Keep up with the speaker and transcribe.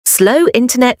Slow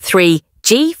Internet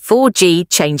 3G 4G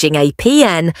changing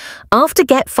APN after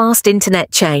Get Fast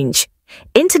Internet change.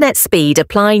 Internet speed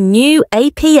apply new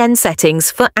APN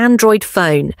settings for Android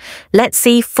phone. Let's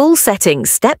see full settings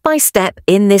step by step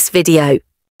in this video.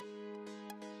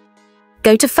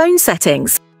 Go to Phone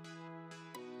Settings,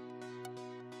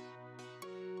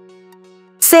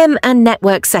 SIM and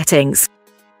Network Settings.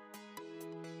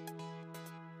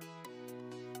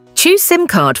 Choose SIM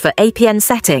card for APN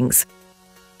settings.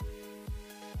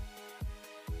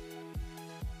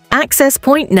 Access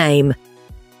point name.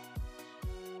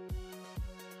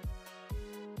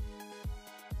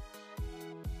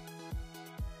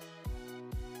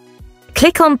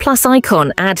 Click on plus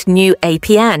icon, add new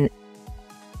APN.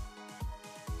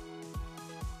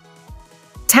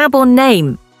 Tab on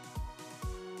name.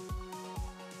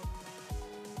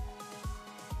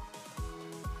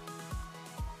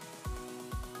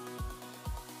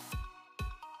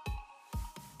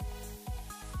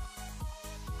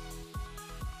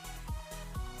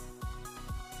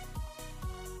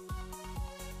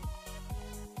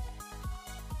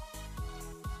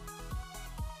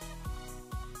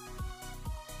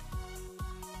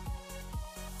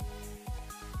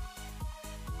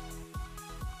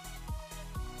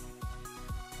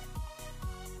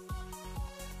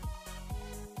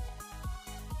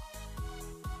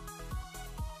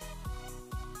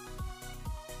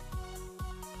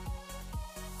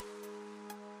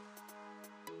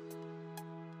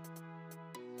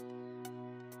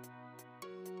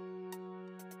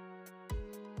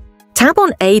 Tab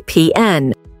on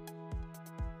APN.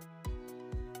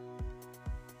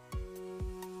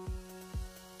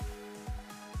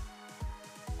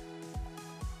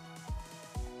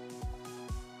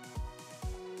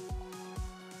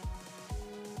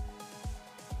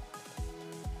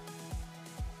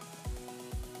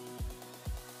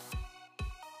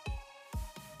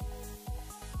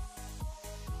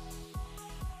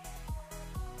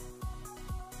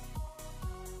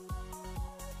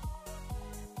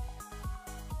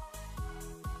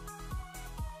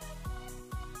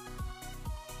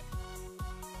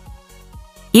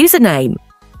 Username.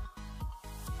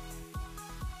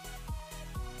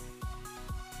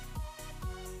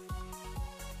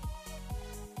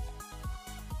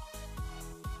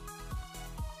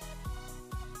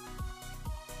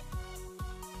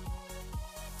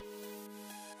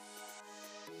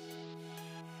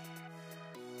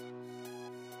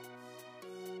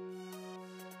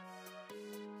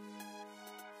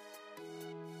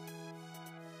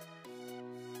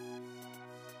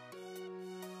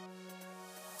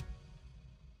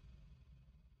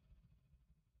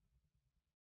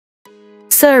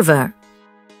 Server.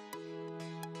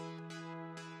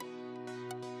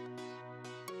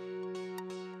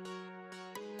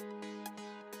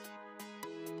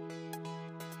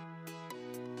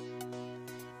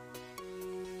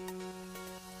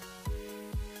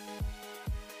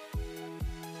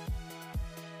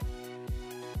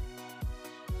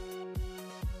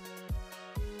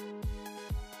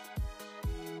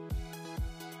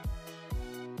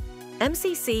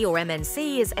 MCC or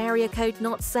MNC is area code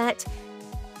not set.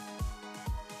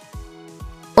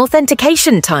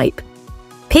 Authentication type.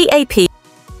 PAP.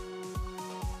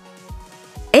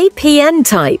 APN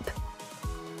type.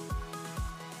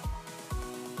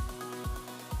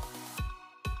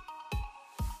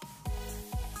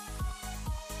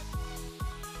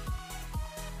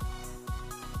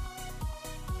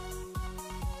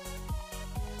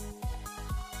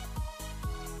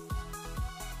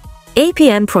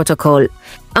 APN protocol.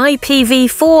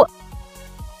 IPv4.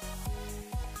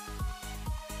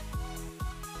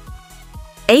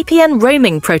 APN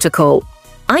roaming protocol.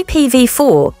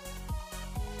 IPv4.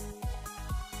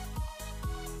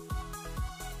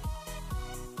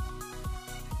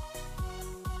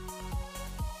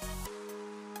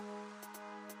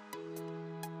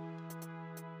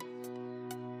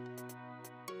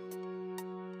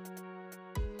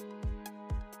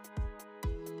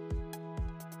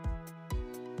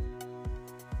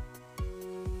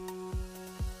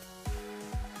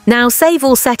 Now save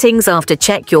all settings after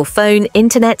check your phone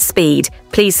internet speed.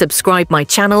 Please subscribe my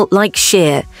channel, like,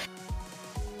 share.